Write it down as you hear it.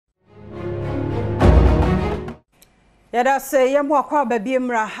Yada say yamo akwa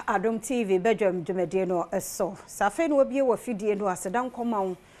babiemra Adom TV Badwam dwumade no eso safe no bie wo fidie no asedan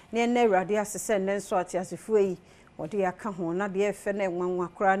koma ne na awurade asese ne nso ate asefo yi wode aka ho na de efe na enwanwa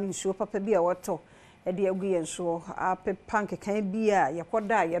kora ne nsuo papa bi a woto e de agu ye nsuo apepa nkekan bi a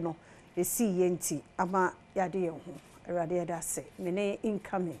yekoda ye no esi ye nti ama yade ye ho awurade yada se mene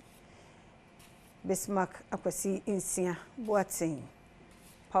incoming Bismarck akwasi insia boatin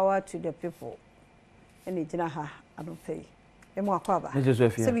power to the people ene gina ha Adom pay emo akwaba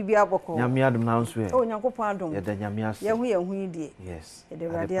se bibia boko nyame adom na nso o nyankopon adom ye da nyame ase ye hu die yes ye de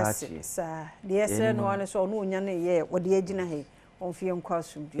radiase sa de ese no ane so no onya ne ye wode agina he onfie nkwa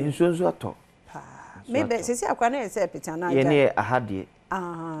asumdie nso ato pa maybe sesi akwa na ese peta na ye ne ahade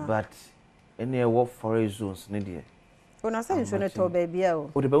but ene wo forest zones ne de ona say nso ne to baabia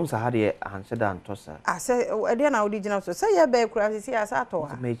o de be unsa hade anse da ntosa say e na wode gina so say ye ba kura sesi asa ato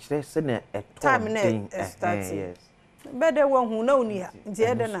ha me kire se ne eto time na start yes bede wo hu na oni ha nti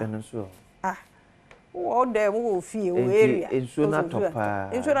e de na wo de wo fie wo area nso na topa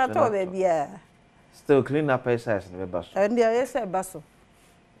nso na to baabia still clean up exercise ne be baso and there is a baso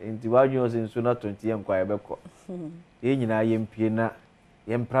nti wadwo se nso na 20 ye nkwa ye beko ye nyina ye mpie na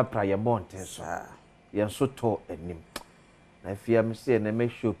ye mprapra ye monten so ye so to anim na fia me say na me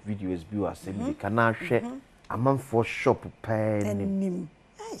shop videos bi wa se bi kana hwe amanfo shop pen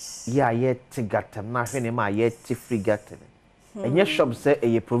ya ye tigatem na hwe ne ma ye ti free gatem enye shop say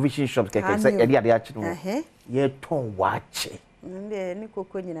e provision shop keke say e ade achi no ye ton wache nde ni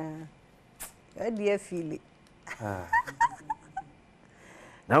koko nyina e de afili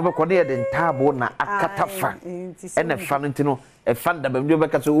na be kode de ntabo na akatafa ene fa no ntino e fa da bamdo be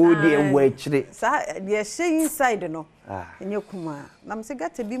ka so o de ewu achire sa de she inside no enye kuma na mse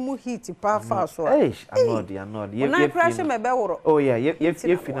gata bi mu heat pa fa so anodi ye crash me be woro oh yeah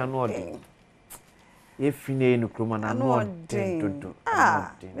ye fina anodi ye fina enu kroma na anodi dodo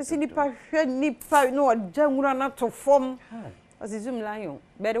mse nipa hwe nipa no oja nwura na to fom azizum lion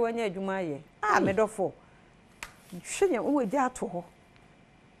be de wanya adwuma ye medofo hwe nya wo ja to ho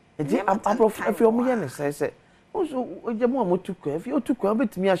aprof afi omo ye ne say ozo ojemo amotukwa afi otukwa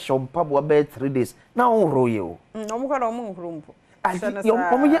betimi a shompa bo be 3 days na onro ye o omo kwa omo nhro mpo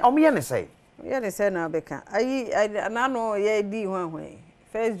omo ye ne say na beka ayi na no ye di ho ahwe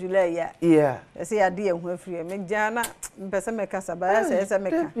 1st July yeah say ya di ehun afiri me jana mpese meka saba ya say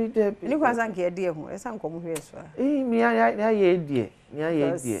meka ni kwa san ke di ehun esa nkom hwe so mi ya ye die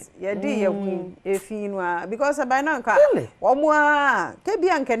ya di ehun efin no because by now nka omo ke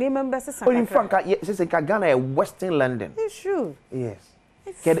bia nka ni member sesa ka in fact sesa ka Ghana e Western London sure yes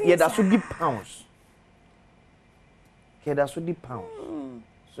ke da so di pounds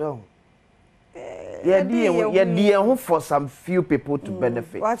so yeah, dear, for some few people to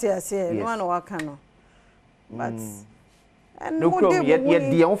benefit. What you say, no one work no. But no,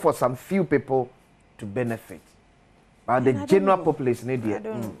 dear, for some few people to benefit. But the general population, dear,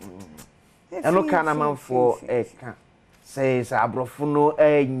 and no kind of man for a says Abrofuno,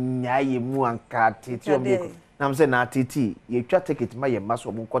 a nyai mu and cat, I'm saying, Titi, you try to take it, my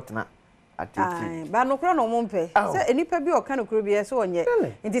muscle, Mukotna. But no crown on pay. Say any pebby or kind of cribby so on yet.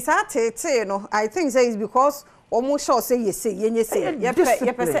 It is hard to no. I think say is because almost sure say you say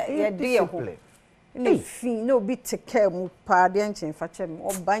no fee no bit take care mu pardian for chem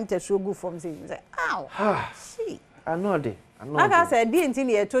or bind a so good from saying say ow see I know like I said didn't in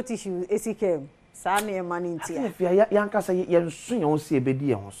the to tissue came sani money in tia yanka say yen sun yon see ebedi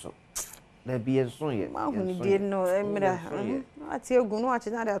e ho so na bi enso ye ma hu die no emra ati egu no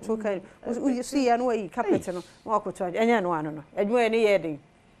achi na da to kai you see ya no yi carpet no ma akoto anya no ano no adwuma ni ye den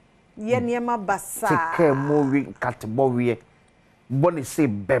ye niema basa take mo wi katbo wi boni say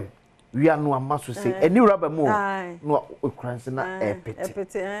bem wi anu amaso say eni rubber mo no okranse na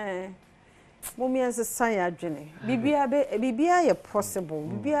epete mo mi anse san ya adwene bibia ye possible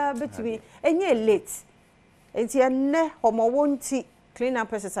bibia betimi enye late enti enne homo wonti clean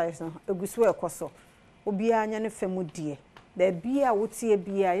up exercise no egusu ekoso obi anya ne femu die da bia wotie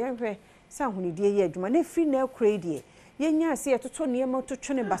bia yehwe sa hunidie ye adwuma na free na akure die yenya ase etoto niema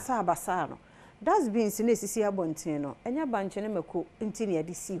totwe ne basa no das beans na esisi abonten no enya banche ne mako nti ne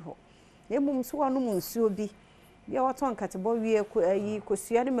yade si ho emum so wano mu nsuo bi bia wato nkatebo wie ko ayi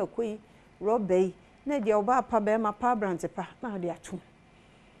kosua ne mako yi robai na dia oba apa be ma pa brante pa na de ato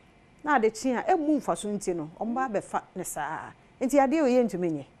na de chia emum faso nti no omba be fa ne saa enti ade oye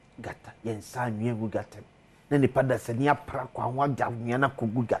ntumenye gata yensa nwe gu gata na ni pada se ni apra kwa ho agya nwe na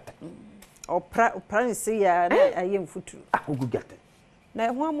kogu gata opra nse ya na aye mfuturu kogu gata na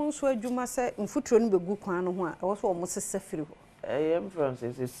ho amon so adwuma se mfuturu no begu kwan no ho a wo so o mo sese firi ho am from say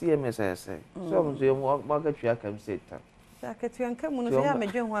CMS so you market you can say ta market you can no say am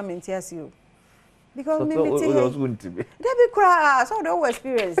dwen ho am ntiase o because me so me was going to be there be cry so the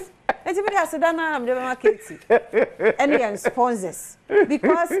experience enti me dey aseda na am dey market any sponsors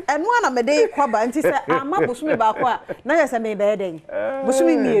because and one am dey kwaba nti say ama bosumi ba ko a na yesa me be den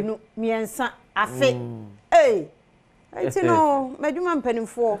bosumi mienu miensa afe enti no meduma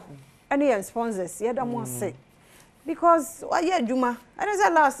mpanimfo any sponsors ye da mo say because why ye adwuma and say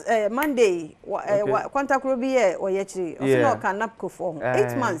last Monday contact will be here or yechi also can napco for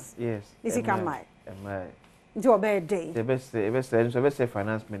 8 months yes this can my njo be day the best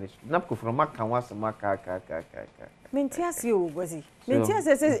finance ministry napco from maka once maka Mentias you bozi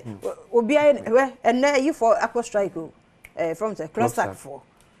mentias say obi and you for aqua strike from the cluster for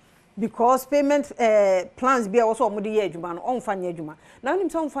because payment plans be also mo dey adwuma no on fanya adwuma na nim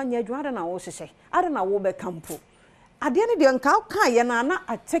so on fanya adwuma ada na wo hyehyɛ ada na wo be campo ade ne de nka kan ye na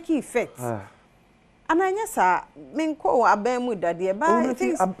a take effect ananya sa menko aban mu dade ba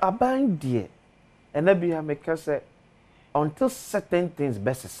things aban de na bia meka say until certain things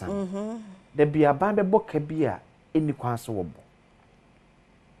best some there be aban be boka bia eni kwan so wo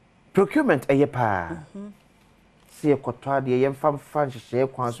procurement eye pa see ekoto de ye mfa hyehyɛ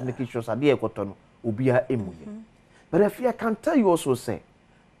kwan so make sure ade ekoto no obia emuye but if I can tell you also say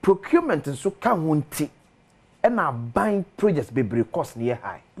procurement nso ka ho nti na buying projects bebre cost near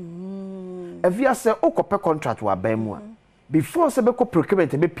high if you say okope contract wa ban mu a before say be ko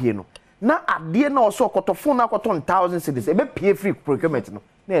procurement be pie no na ade na also okoto phone na okoto 1000 cedis e be pie free procurement no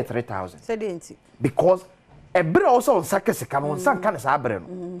na 3000 cedis because ebre also on sakese kan on sanka na sa abre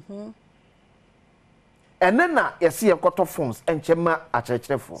no and then na yesi okoto phones enchema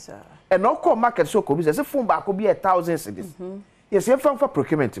achecherefo and no call market so ko bi say phone ba ko bi 1000 cedis yes, you for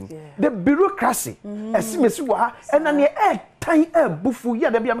procurement. The bureaucracy, esimesi wa ha, and na time bufu ya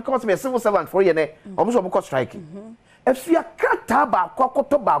there be am come civil servant for you almost am strike. If you krata ba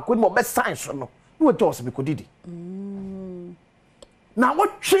kwakoto ba ko ni mo be sign so no, no to so be ko didi. Na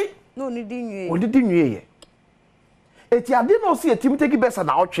what twe no ni di nwie. O didi nwie ye. Eti ade no so etim take besa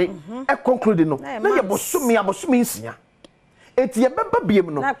na otwe e conclude no. Na ye bosumi nsia. Eti ye beba biem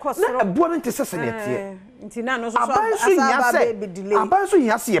no. Na ebuo no ntese na etie. Nti na no so asaba baby delay. Aban so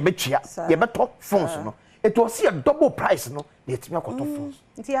hiase ye betwia, ye beto phones no. It was a double price no. They etimi akoto phones.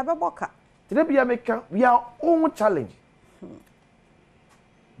 Nti ya beboka. Today be America, we are own challenge.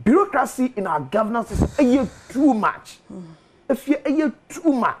 Bureaucracy in our governance is too much. If you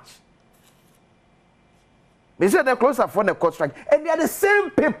too much. They say they're closer for the contract, and they are the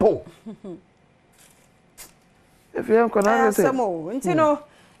same people. If you have you know,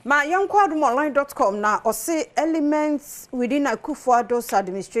 my youngquadumonline.com now or say elements within Akufo-Addo's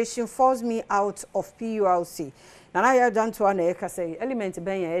administration forced me out of PULC. Now I have done to an eka say element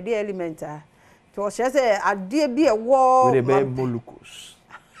benya the element to say a dear be a war with a molucus.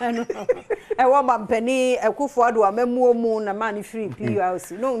 I want my penny Akufo-Addo a memo na man free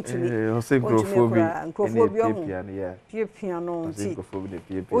PULC. No to me. Pure piano.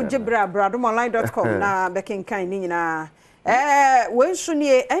 Ojebra Badumonline.com na bekin kind na. When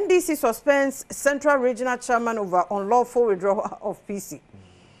Shunye NDC suspends Central Regional Chairman over unlawful withdrawal of PC.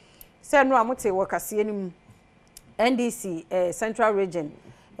 Say no amote wakasi enim NDC Central Region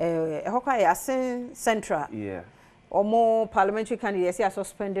hoka ya Central. Yeah. Omo parliamentary candidates are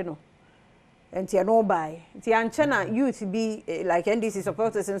suspended no. Enti ya no buy. Enti anchena youth be like NDC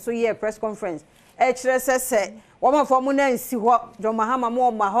supporters and so yeah press conference. HRSS woman for mu na nsi ho John Mahama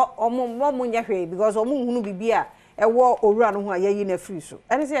mo ma ho omo mo nya hwe because omo hunu bibia ewo owura no ho ayeyi na free so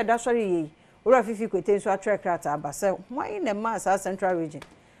ene se da sori yi owura fifi kwete so attract rata abase why na ma sa Central Region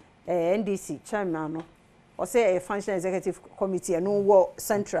NDC chairman no o say function executive committee no wo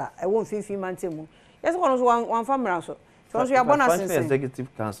Central ewo fifi mantemu yes one so one family so so you abona sense executive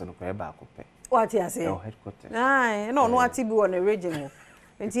council no kwa ba akopɛ what you say headquarters no ati bi won region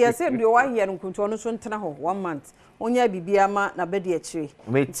nti ya say bi o wa here nkunto no so ntena ho 1 month onya bibia ma na bedi akire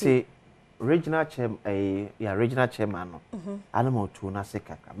meti regional chairman regional chairman no animal to na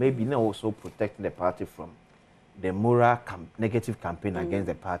sekaka maybe now also protect the party from the moral negative campaign against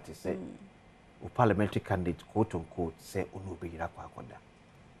the party say o parliamentary candidate quote unquote say ono be yira kwa akoda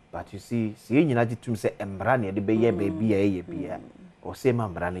but you see nyina gitum say emra na de be ye baby ye bia o say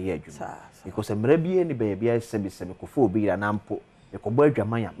mambra na ye adwuma because emra bia ni be bia se be ko fo be yira na mpo e ko bo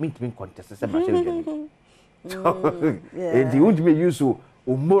adwaman ya mintimi contest say ma say adwuma and the ultimate use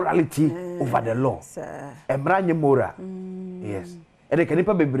or morality over the law. Emranye moral. Yes. And the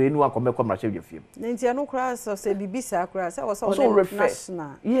canipa be brain wa come come rachel your film. Nti no kra so say bibisa kra say was all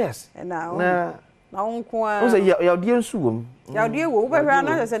national. Yes. And now na wonko a o say ya die nsuwom ya die wo bɛhwɛ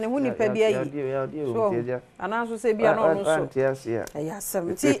na sɛ ne ho nipa bi ayi ya die wo teja ana so sɛ bia no no so ya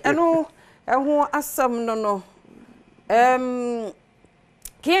asɛm ti ɛno ɛho asɛm no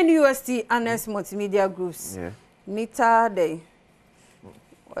KNUST Honest Multimedia Groups Nita Day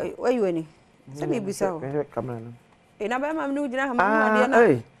where you any say me bisa camera no na ba ma no gina ha ma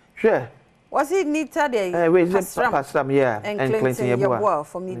na sure was it Nita Day wait is it Pastor and Clinton yeah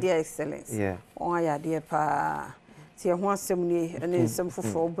for media excellence on ya de pa ti ho asɛm ni ene nsɛm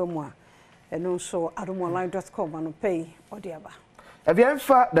foforo ba mu a eno so adomonline.com ano pay odi aba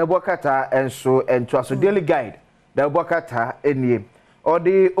evienfa the bokata enso ento aso daily guide the bokata enie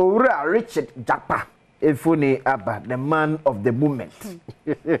odi owura Richard Japa efuni aba the man of the moment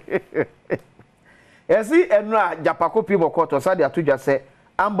esi enu a Japa kopi bokoto sade atodwa se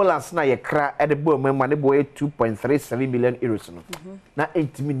ambulance na ye kra e de bo mema ne boy 2.37 million euros no na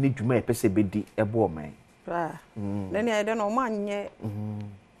entimi ni dwuma e pese bedi e bo man na ni ide no ma nye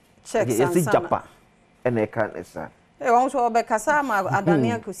checks esi Japa ene kan esa won so be kasa ma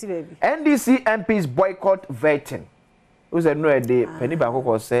adania kosi baby NDC MPs boycott vetting who's a no de penny ba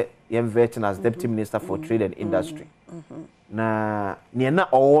kokko say yem vetting as deputy minister for trade and industry na ne na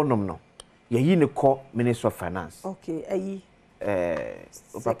owonom no yeyi ne ko minister of finance okay ayi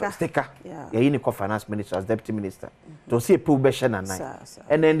sticker yeyi ne ko finance minister as deputy minister to see people be share na nine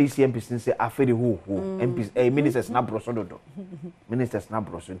and NDC MPs say afedi who MPs ministers na broso dodo ministers na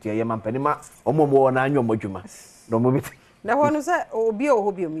broso ntia yem ampani ma omomo na anyo modwuma no mo bit na hono say obi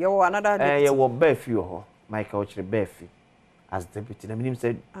ohobium ye wo another deputy ye wo befi ho Michael Ochre befi as deputy na minim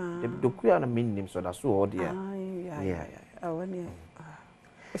said the kuya na minim so that so all there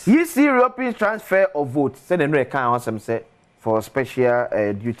you see European transfer of votes say no e kan awesome say for special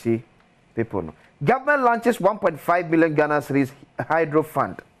duty people no government launches 1.5 billion Ghana cedis hydro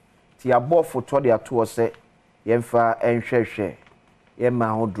fund ti abo photo dia to say yemfa enhwehwe yema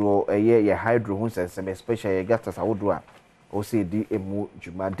hodro ye hydro hu say special ye gas awodro a o say di emu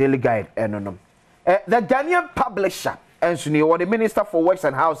juma daily guide enonom the Ghanaian publisher and Suni or the Minister for Works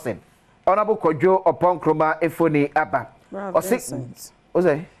and Housing, Honorable Kojo upon Kroma Efoni Abba. Or Vincent. What's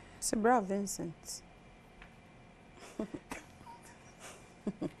that? It's Bravo Vincent.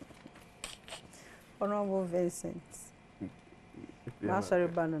 Honorable Vincent. Sorry,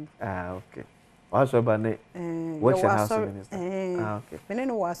 Bannon. Okay. Sorry, Bannon. Works and Housing Minister. Okay.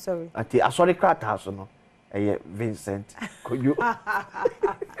 Meneno was sorry. I saw the crack house, no. Vincent. Could you?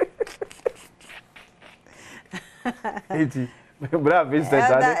 Bravo, Vincent.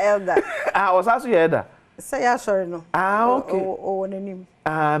 Elder. I was asking you, Elder. Say, I'm sorry, no. Okay. Oh, name.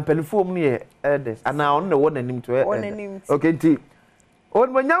 Perform near Elders. And now on the one name to it. Okay, T.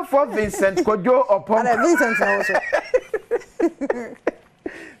 On when young for Vincent, could you upon Vincent also?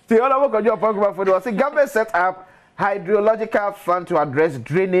 The other work on your program for the government set up hydrological fund to address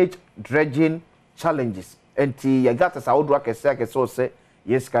drainage, dredging challenges. And you got us out work a second so say,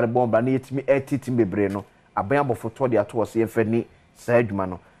 yes, can bomb and eat me 80 me breno. Abayambo photo dia to was yefeni Sedjuma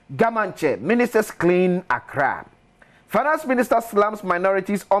no Gamanche ministers clean Accra. Finance minister slams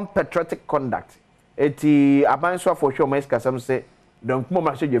minorities on patriotic conduct. Eti abanswa for sure mais kasam say don't mo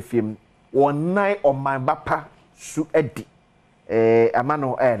ma je film one night on my bapa su edi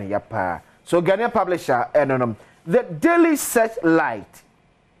amano en yapa. So Ghanaian publisher enonom the Daily Searchlight.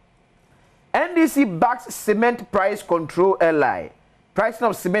 NDC backs cement price control ally. Pricing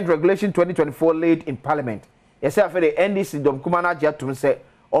of cement regulation 2024 laid in parliament. Yes, after the NDC dom kumana jatum say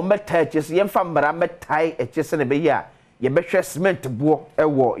on metaches yemfa mbara metai echese ne be ya ye behwe cement buo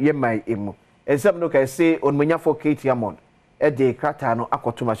ewo ye mai emu. Ensem no kai say on munya for Kate Amond e de krata no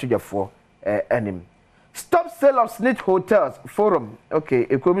akotoma sojafo enim. Stop sale of snitch hotels forum. Okay,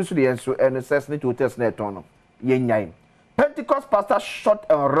 ekomi so de enso and say snitch hotels na eton ye nyai. Pentecost pastor shot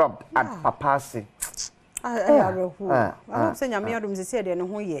and robbed at Papasi.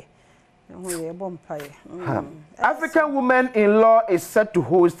 African woman-in-law is set to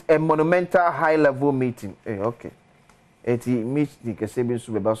host a monumental high-level meeting. Okay. The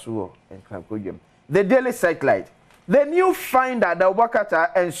Daily Searchlight. The new finder that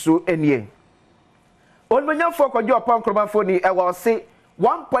Wakata and Su Enye. On when you focus your upon Kromafoni, I will say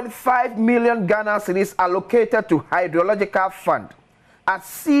 1.5 million Ghana cedis allocated to hydrological fund as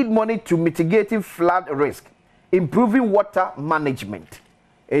seed money to mitigating flood risk, improving water management.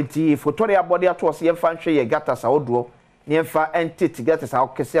 Eti fotoria body ato se yemfa nhwe ye gata sa odro yemfa entity gata sa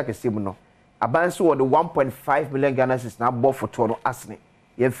okese mu no abanso wo the 1.5 million Ghana cedis na bo foto no asne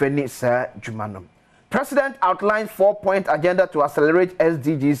yemfa ni sa dwumanom. President outlined 4-point agenda to accelerate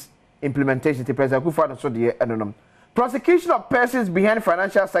SDGs implementation. The President Kufa no so de enonom. Prosecution of persons behind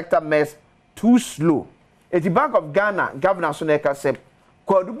financial sector mess too slow. At the Bank of Ghana, Governor Soneka said,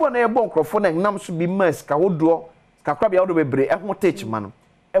 Quadubo na ebo nkrofo na gnam so bi mas ka wodo ka kwa bia wodo bebre e ho take man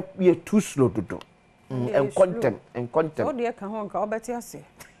e too slow dodo and content o de ka ho nka obeti ase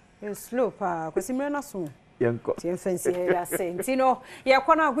e slow pa kwasimre na so yenko ti fancy ya say ntino ye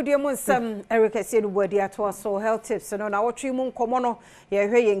kwana agudie mu nsam Erica said body ato so health tips no na wotwe mu nkomo no ye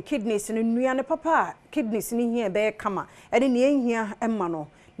hwe ye kidneys no nua ne papa kidneys ni hia be kama ene ne ehia emma no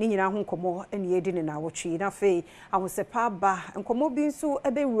ni nyina ho nkomo ene edi ne na wotwe na fe ahosepa ba nkomo bi nso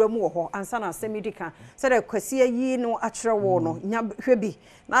ebe wuram wo ho ansa na asemidika se de kwasi ayi no akere wo no nya hwe bi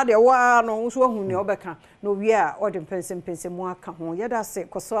na de wa no nso ahu ne obeka no wi a ode mpense mu aka ho yeda se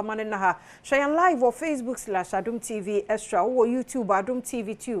koso amane na ha share live on Facebook/Adom TV Extra wo YouTube Adom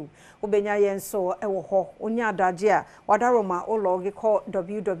TV 2 obenya yenso ewo ho onya adaje a wadaroma o log call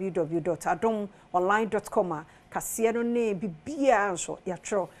www.adomonline.com kase no ne bibia nso ya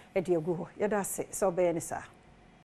tro e de agu ho yeda se so be ne sa